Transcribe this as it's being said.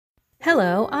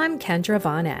Hello, I'm Kendra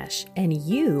Von Esch, and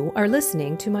you are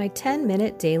listening to my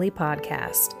 10-minute daily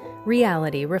podcast,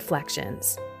 Reality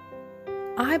Reflections.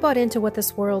 I bought into what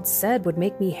this world said would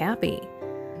make me happy.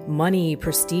 Money,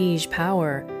 prestige,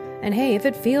 power. And hey, if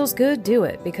it feels good, do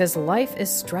it, because life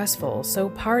is stressful, so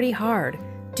party hard.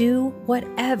 Do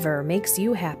whatever makes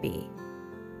you happy.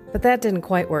 But that didn't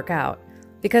quite work out,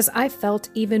 because I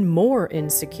felt even more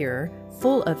insecure,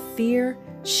 full of fear,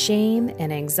 shame,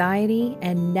 and anxiety,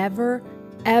 and never,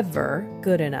 ever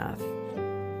good enough.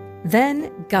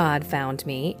 Then God found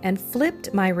me and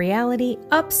flipped my reality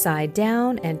upside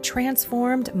down and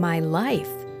transformed my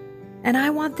life. And I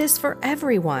want this for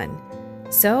everyone.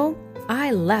 So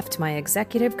I left my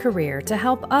executive career to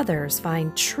help others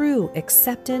find true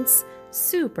acceptance,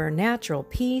 supernatural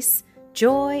peace,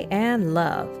 joy, and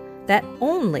love that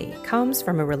only comes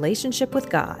from a relationship with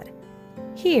God.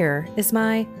 Here is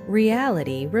my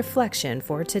reality reflection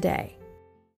for today.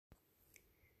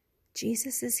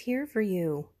 Jesus is here for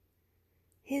you.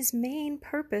 His main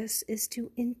purpose is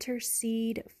to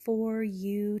intercede for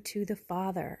you to the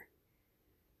Father.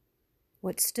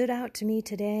 What stood out to me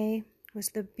today was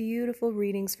the beautiful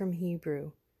readings from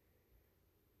Hebrew.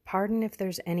 Pardon if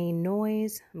there's any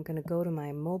noise. I'm going to go to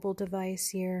my mobile device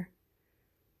here.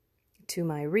 To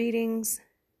my readings,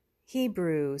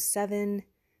 Hebrews 7:25.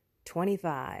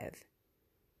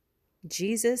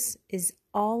 Jesus is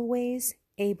always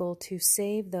able to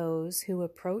save those who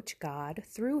approach God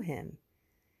through him,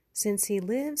 since he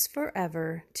lives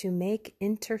forever to make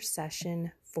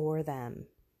intercession for them.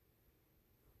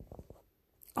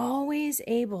 Always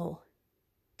able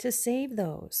to save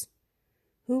those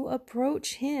who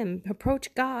approach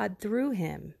God through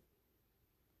him.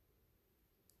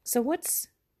 So what's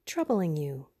troubling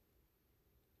you?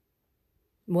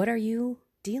 What are you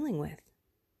dealing with?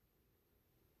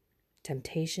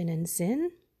 Temptation and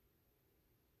sin?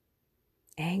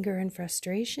 Anger and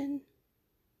frustration?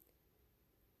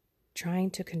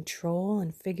 Trying to control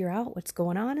and figure out what's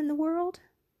going on in the world?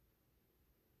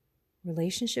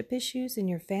 Relationship issues in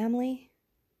your family?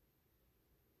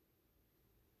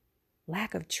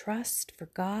 Lack of trust for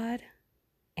God?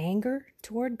 Anger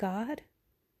toward God?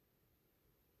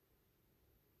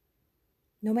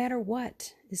 No matter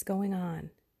what is going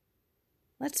on,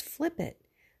 let's flip it.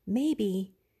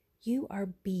 Maybe you are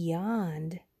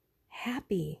beyond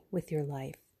happy with your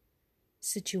life,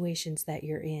 situations that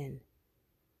you're in,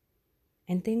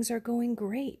 and things are going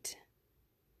great.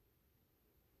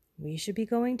 We should be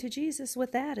going to Jesus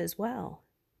with that as well.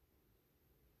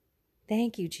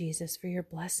 Thank you, Jesus, for your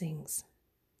blessings.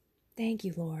 Thank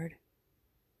you, Lord.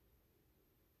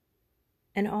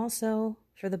 And also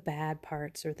for the bad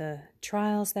parts or the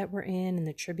trials that we're in and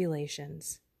the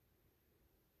tribulations.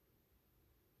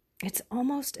 It's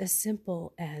almost as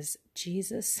simple as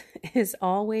Jesus is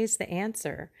always the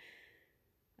answer.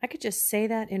 I could just say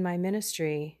that in my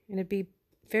ministry and it'd be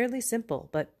fairly simple,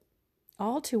 but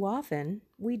all too often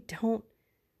we don't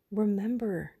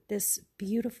remember this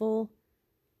beautiful,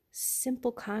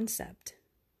 simple concept.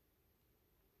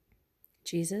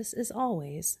 Jesus is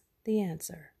always the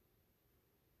answer.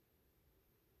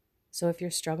 So if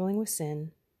you're struggling with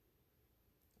sin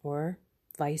or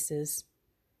vices,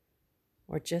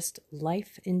 or just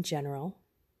life in general,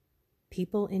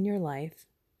 people in your life,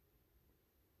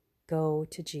 go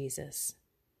to Jesus.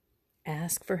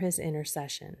 Ask for his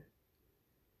intercession.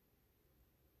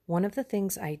 One of the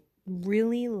things I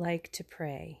really like to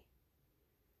pray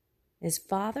is,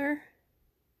 Father,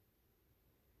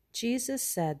 Jesus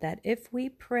said that if we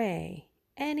pray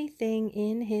anything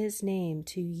in his name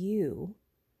to you,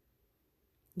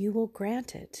 you will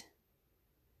grant it.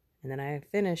 And then I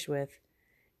finish with,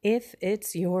 if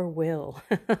it's your will.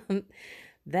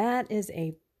 That is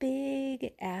a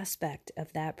big aspect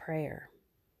of that prayer.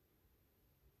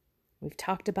 We've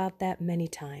talked about that many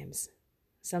times.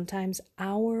 Sometimes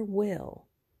our will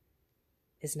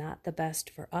is not the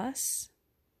best for us,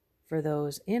 for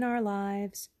those in our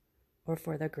lives, or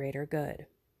for the greater good.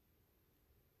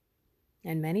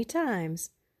 And many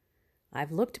times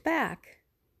I've looked back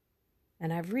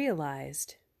and I've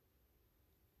realized,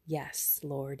 yes,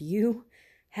 Lord, you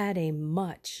had a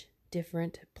much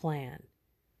different plan.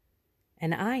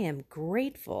 And I am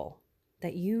grateful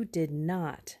that you did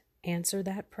not answer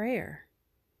that prayer.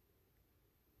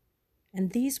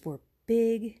 And these were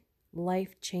big,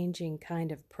 life-changing kind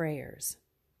of prayers.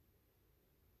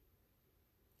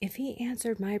 If he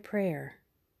answered my prayer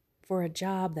for a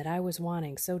job that I was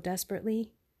wanting so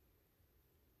desperately,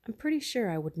 I'm pretty sure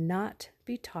I would not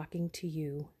be talking to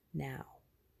you now.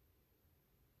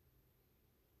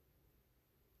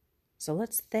 So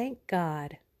let's thank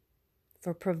God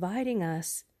for providing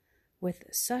us with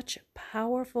such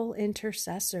powerful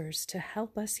intercessors to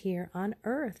help us here on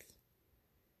earth.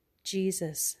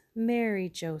 Jesus, Mary,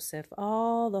 Joseph,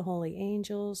 all the holy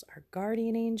angels, our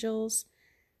guardian angels,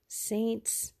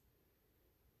 saints.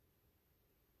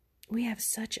 We have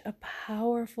such a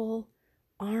powerful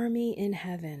army in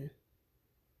heaven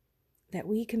that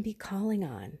we can be calling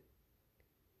on.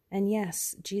 And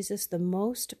yes, Jesus, the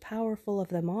most powerful of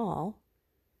them all,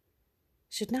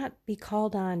 should not be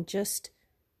called on just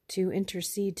to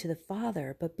intercede to the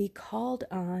Father, but be called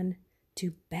on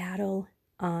to battle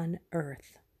on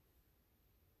earth.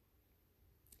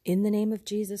 In the name of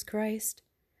Jesus Christ,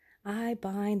 I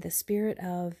bind the spirit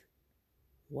of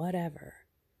whatever,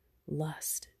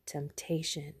 lust,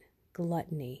 temptation,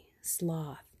 gluttony,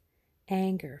 sloth,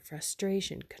 anger,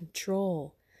 frustration,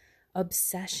 control,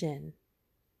 obsession,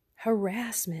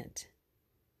 harassment.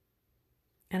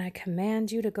 And I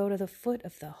command you to go to the foot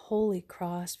of the holy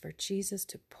cross for Jesus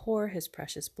to pour his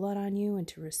precious blood on you and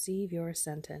to receive your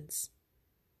sentence.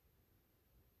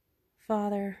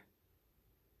 Father,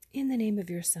 in the name of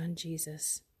your Son,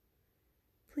 Jesus,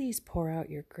 please pour out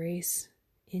your grace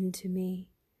into me.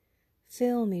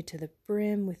 Fill me to the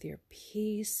brim with your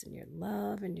peace and your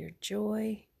love and your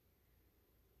joy,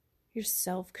 your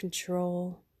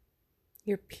self-control,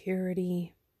 your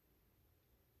purity,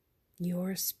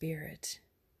 your spirit.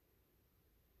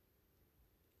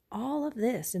 All of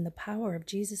this in the power of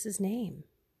Jesus' name.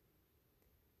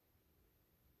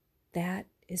 That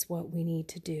is what we need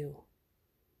to do.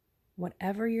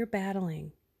 Whatever you're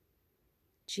battling,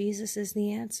 Jesus is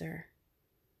the answer.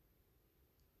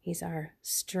 He's our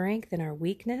strength in our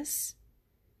weakness.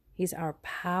 He's our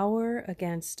power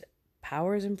against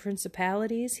powers and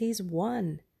principalities. He's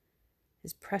won.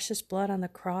 His precious blood on the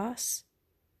cross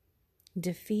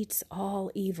defeats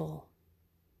all evil.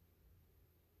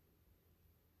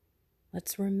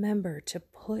 Let's remember to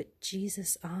put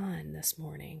Jesus on this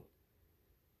morning.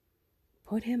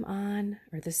 Put him on,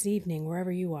 or this evening,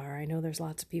 wherever you are. I know there's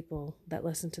lots of people that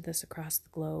listen to this across the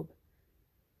globe.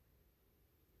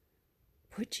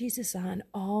 Put Jesus on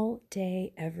all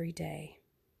day, every day.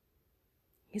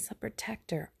 He's a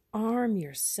protector. Arm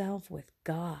yourself with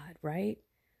God, right?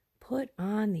 Put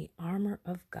on the armor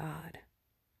of God.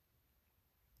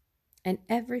 And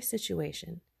every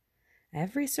situation,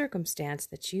 every circumstance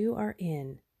that you are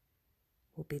in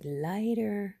will be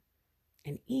lighter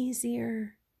and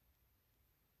easier.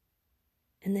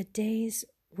 And the days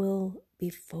will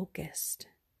be focused.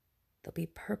 They'll be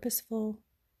purposeful.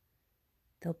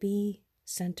 They'll be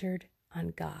centered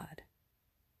on God.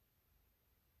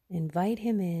 Invite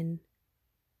him in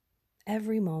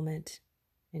every moment,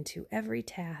 into every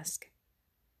task,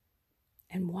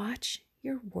 and watch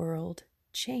your world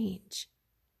change.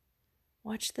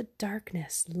 Watch the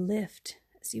darkness lift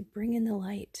as you bring in the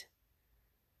light.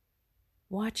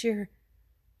 Watch your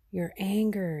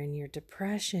anger and your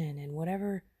depression and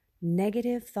whatever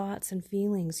negative thoughts and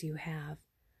feelings you have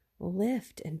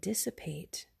lift and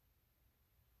dissipate.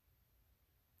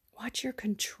 Watch your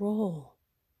control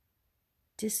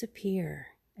disappear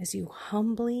as you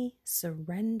humbly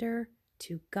surrender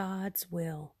to God's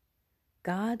will,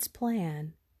 God's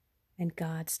plan, and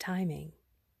God's timing.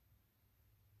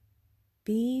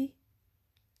 Be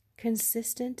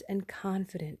consistent and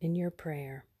confident in your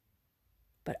prayer,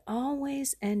 but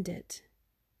always end it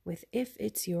with, if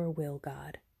it's your will,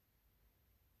 God,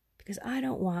 because I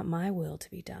don't want my will to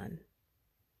be done.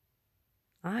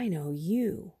 I know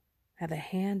you have a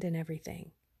hand in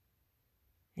everything,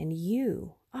 and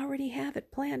you already have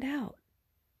it planned out.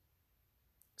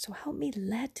 So help me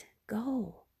let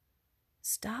go.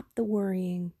 Stop the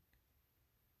worrying,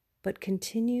 but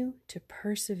continue to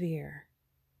persevere,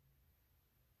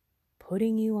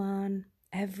 putting you on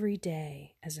every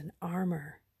day as an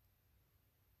armor,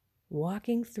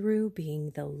 walking through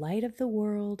being the light of the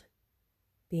world,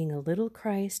 being a little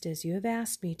Christ as you have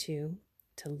asked me to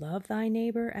love thy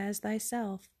neighbor as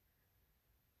thyself,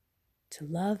 to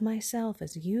love myself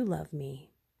as you love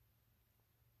me,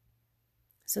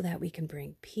 so that we can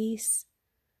bring peace,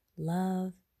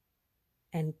 love,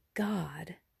 and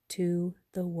God to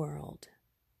the world.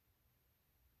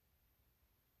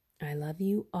 I love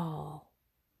you all.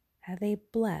 Have a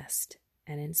blessed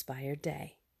and inspired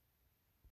day.